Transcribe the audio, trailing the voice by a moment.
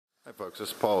Hi folks, this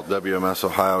is Paul at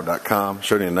WMSOhio.com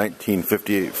showing you a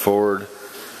 1958 Ford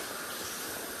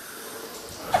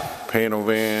panel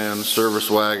van, service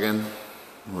wagon,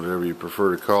 whatever you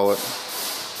prefer to call it.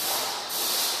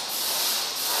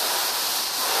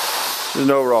 It's in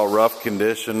overall rough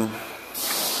condition.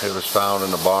 It was found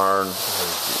in the barn.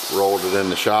 I rolled it in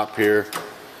the shop here.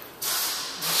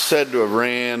 Said to have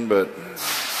ran, but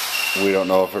we don't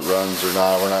know if it runs or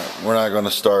not. We're not going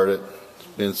to start it. It's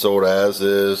being sold as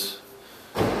is.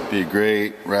 Be a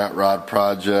great rat rod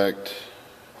project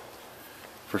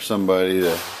for somebody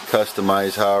to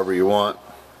customize however you want.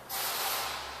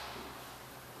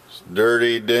 It's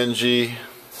dirty, dingy,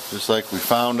 just like we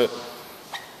found it.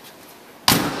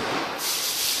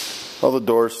 All the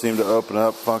doors seem to open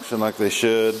up, function like they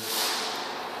should.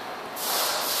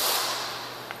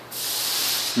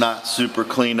 Not super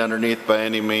clean underneath by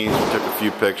any means. We took a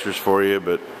few pictures for you,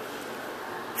 but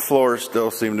floors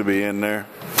still seem to be in there.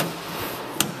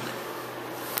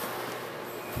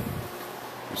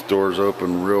 These doors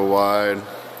open real wide.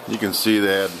 You can see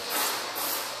they had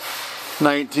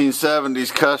 1970s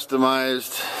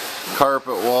customized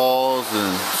carpet walls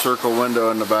and circle window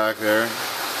in the back there.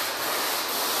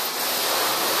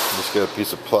 Just got a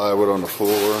piece of plywood on the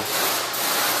floor.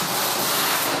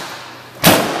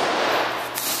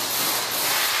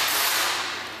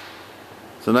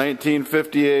 It's a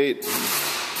 1958.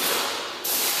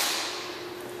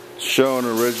 Showing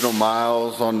original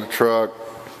miles on the truck.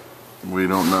 We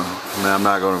don't know. I mean, I'm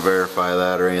not going to verify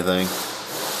that or anything.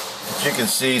 But you can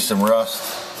see some rust,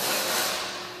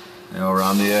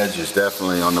 around the edges.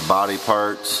 Definitely on the body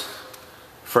parts.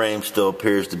 Frame still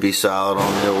appears to be solid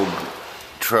on the old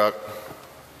truck.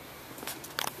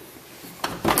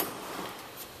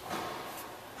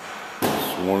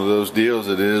 It's one of those deals.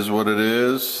 It is what it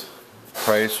is.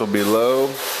 Price will be low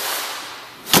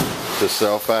to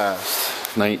sell fast.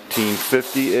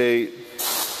 1958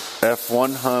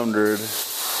 F100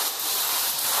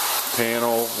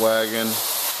 panel wagon.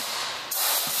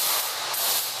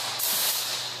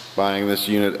 Buying this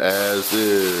unit as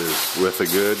is with a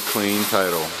good clean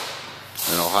title,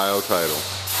 an Ohio title.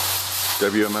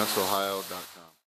 WMSOhio.com.